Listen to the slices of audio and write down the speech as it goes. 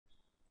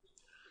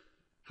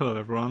Hello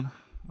everyone.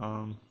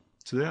 Um,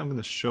 Today I'm going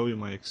to show you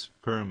my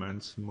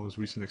experiment, most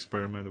recent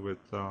experiment with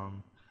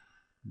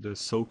the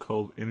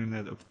so-called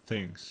Internet of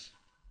Things.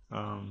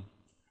 Um,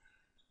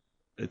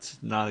 it's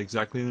not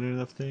exactly Internet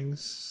of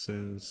Things,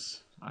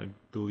 since I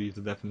believe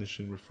the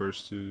definition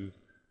refers to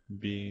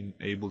being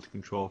able to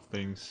control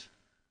things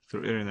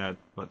through Internet,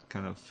 but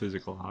kind of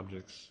physical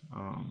objects.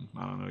 I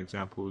don't know,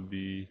 example would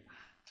be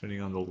turning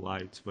on the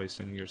lights by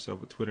sending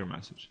yourself a Twitter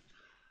message.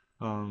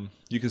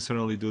 You can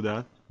certainly do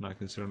that, and I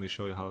can certainly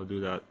show you how to do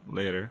that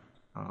later.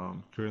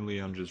 Currently,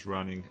 I'm just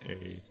running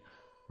a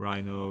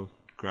Rhino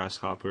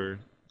Grasshopper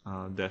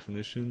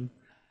definition.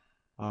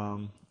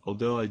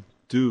 Although I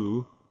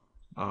do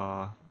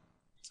uh,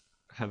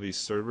 have a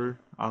server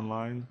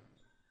online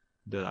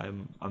that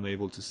I'm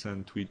able to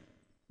send tweet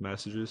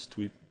messages,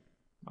 tweet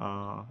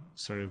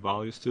certain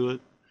values to it,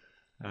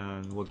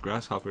 and what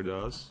Grasshopper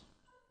does,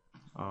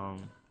 you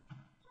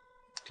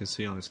can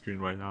see on the screen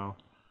right now.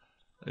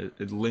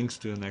 It links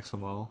to an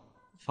XML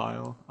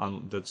file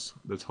that's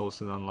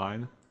hosted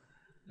online,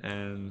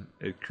 and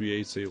it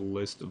creates a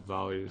list of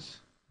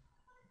values.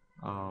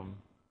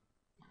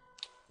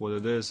 What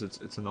it is,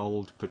 it's an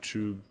old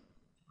Pachube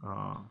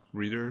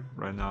reader.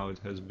 Right now, it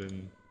has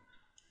been.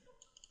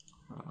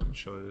 Let me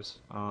show you this.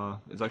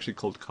 It's actually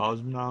called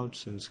Cosm now,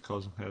 since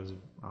Cosm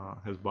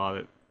has bought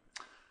it.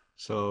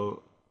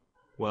 So,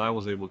 what I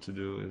was able to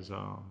do is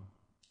I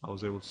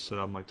was able to set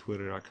up my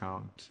Twitter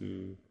account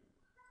to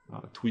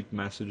tweet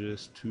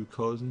messages to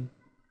Cosm,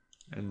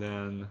 and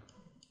then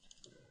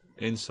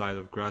inside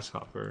of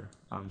Grasshopper,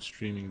 I'm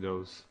streaming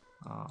those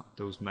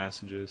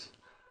messages,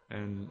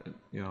 and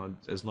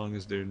as long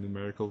as they're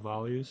numerical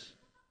values,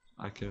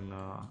 I can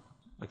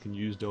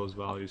use those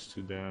values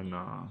to then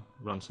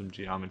run some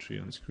geometry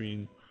on the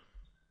screen.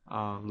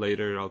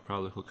 Later, I'll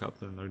probably hook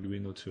up an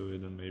Arduino to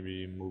it and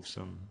maybe move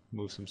some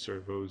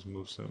servos,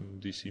 move some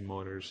DC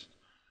motors.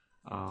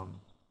 I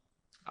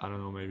don't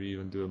know, maybe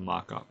even do a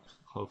mock-up.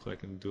 Hopefully I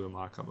can do a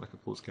mock-up, like a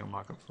full-scale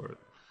mock-up for it.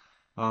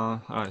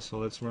 Alright, so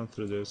let's run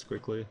through this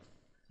quickly.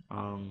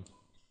 Kind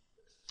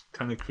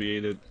of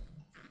created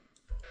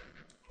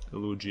a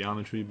little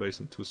geometry based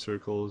on two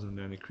circles, and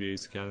then it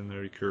creates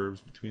catenary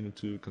curves between the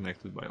two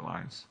connected by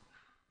lines.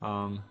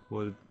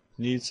 What it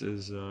needs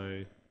is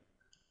a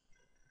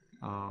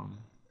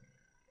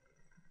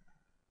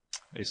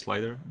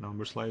slider,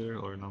 number slider,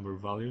 or a number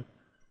value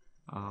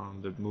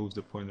that moves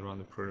the point around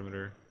the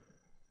perimeter.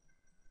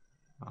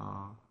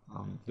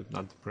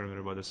 Not the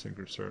perimeter, but the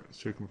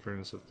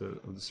circumference of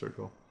the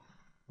circle.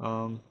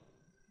 And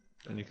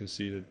you can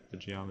see that the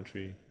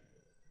geometry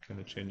kind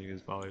of changing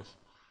its values.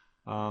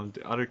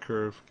 The other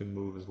curve can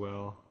move as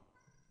well.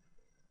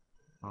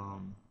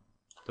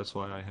 That's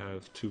why I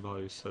have two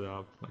values set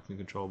up. I can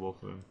control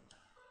both of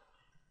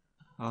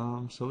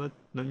them. So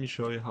let me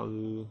show you how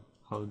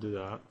to do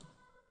that.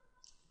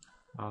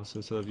 So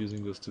instead of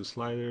using those two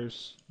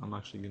sliders, I'm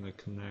actually gonna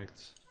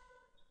connect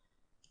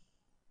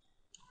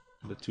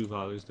the two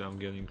values that I'm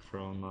getting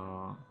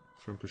from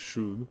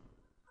Pachube,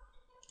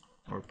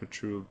 or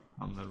Pachube.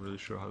 I'm not really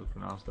sure how to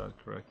pronounce that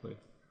correctly.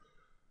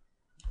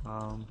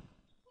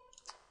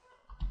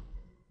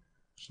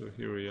 So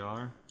here we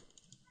are.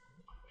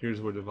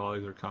 Here's where the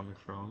values are coming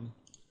from.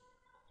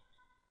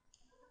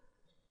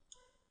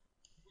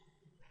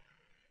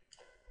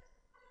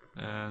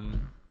 And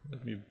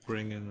let me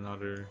bring in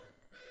another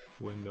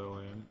window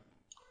in.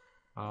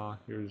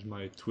 Here's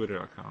my Twitter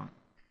account.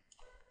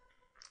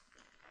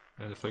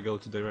 And if I go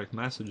to direct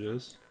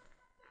messages,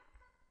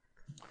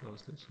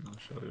 close this and I'll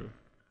show you.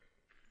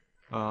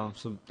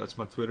 So that's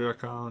my Twitter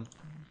account,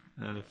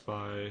 and if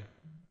I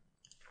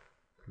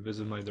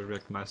visit my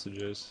direct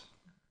messages,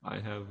 I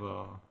have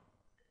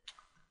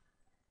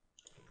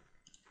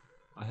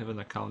an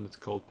account that's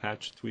called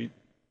Patch Tweet,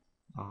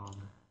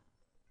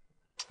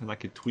 and I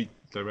can tweet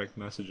direct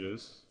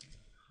messages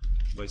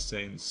by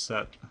saying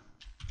set,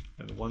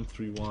 and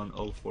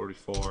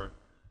 131044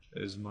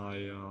 is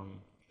my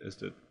is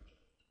the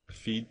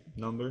feed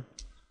number,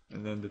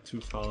 and then the two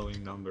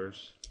following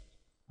numbers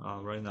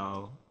right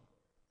now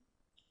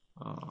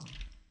are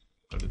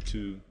the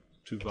two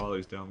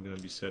values that I'm going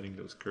to be setting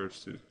those curves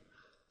to.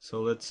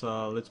 So let's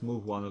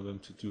move one of them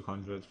to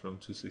 200 from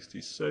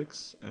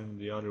 266, and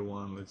the other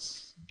one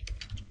let's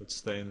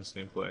stay in the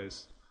same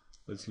place.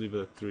 Let's leave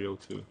it at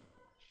 302.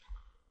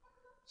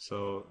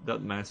 So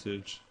that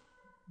message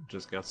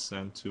just got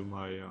sent to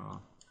my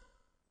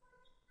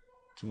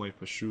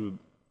Pachube,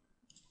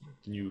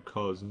 the new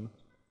Cosm.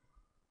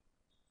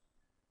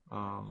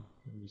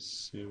 Let me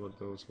see what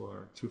those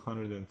were.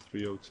 200 and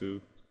 302.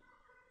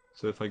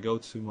 So if I go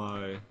to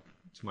my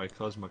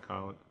Cosm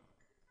account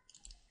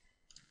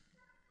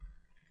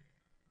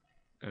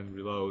and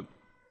reload,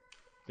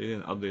 they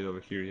didn't update over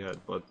here yet,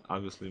 but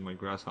obviously my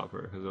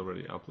Grasshopper has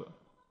already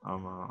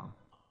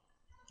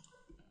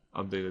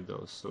updated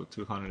those. So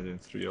 200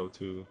 and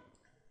 302,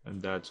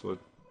 and that's what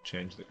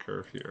changed the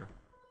curve here.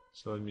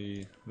 So let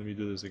me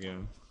do this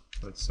again.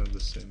 Let's send the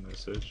same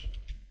message,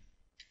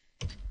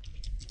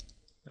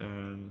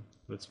 and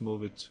let's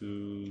move it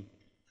to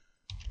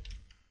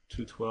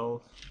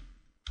 212,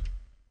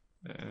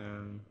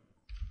 and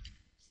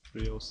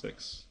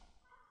 306.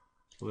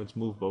 So let's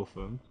move both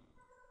of them.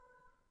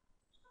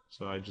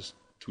 So I just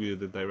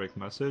tweeted a direct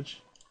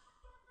message.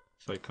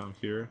 If I come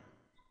here,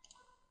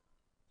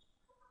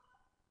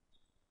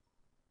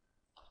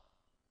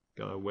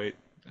 gotta wait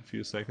a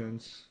few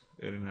seconds.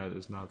 Internet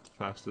is not the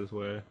fastest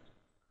way.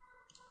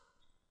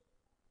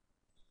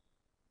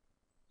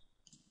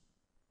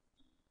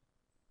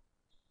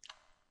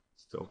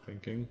 Still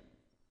thinking.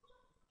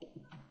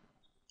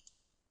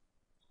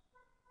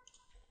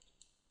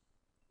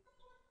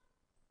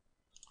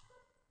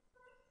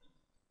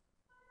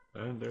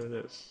 And there it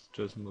is,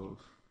 just move.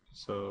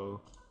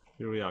 So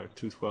here we are,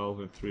 212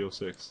 and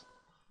 306.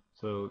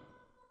 So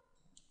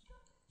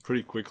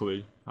pretty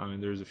quickly, I mean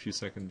there's a few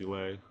second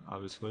delay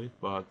obviously,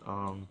 but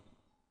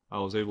I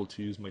was able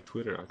to use my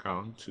Twitter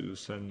account to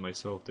send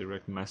myself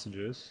direct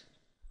messages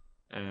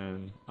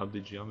and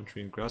update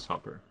geometry in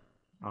Grasshopper.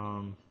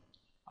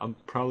 I'm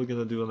probably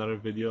gonna do another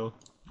video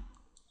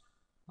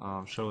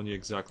showing you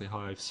exactly how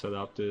I've set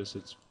up this.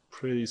 It's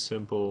pretty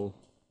simple.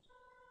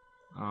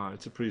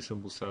 It's a pretty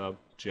simple setup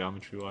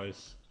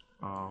geometry-wise.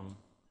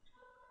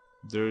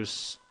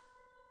 There's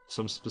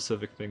some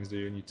specific things that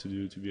you need to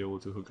do to be able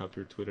to hook up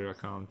your Twitter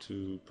account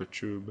to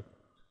Perturb,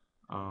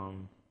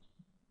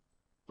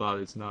 but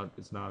it's not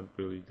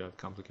really that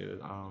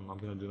complicated. I'm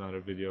gonna do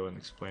another video and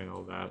explain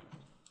all that.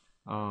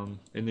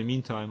 In the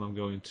meantime, I'm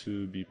going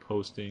to be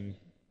posting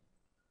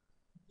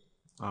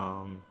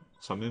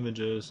some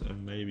images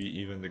and maybe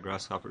even the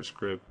Grasshopper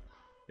script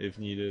if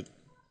needed.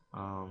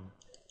 I'm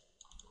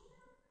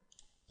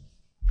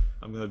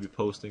gonna be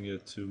posting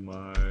it to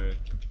my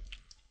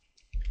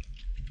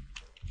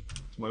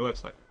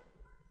website.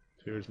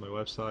 Here's my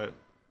website,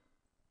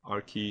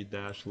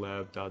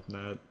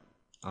 archi-lab.net.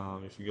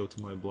 If you go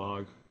to my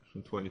blog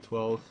from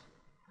 2012,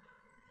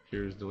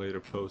 here's the later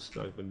post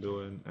I've been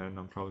doing, and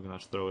I'm probably gonna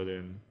throw it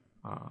in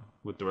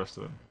with the rest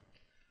of them.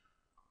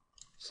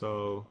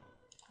 So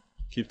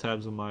keep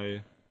tabs on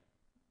my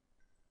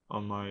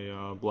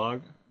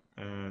blog,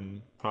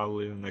 and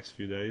probably in the next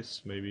few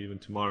days, maybe even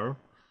tomorrow,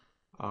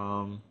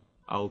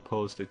 I'll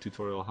post a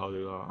tutorial how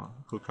to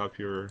hook up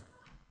your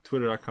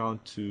Twitter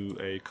account to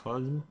a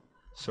Cosm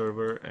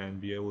server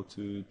and be able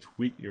to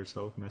tweet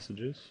yourself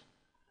messages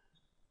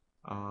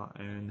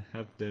and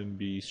have them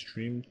be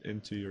streamed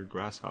into your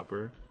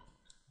Grasshopper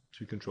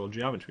to control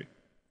geometry.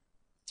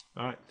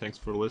 Alright, thanks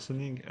for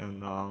listening,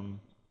 and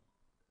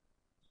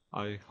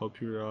I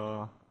hope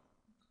you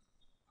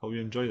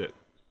enjoyed it.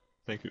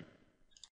 Thank you.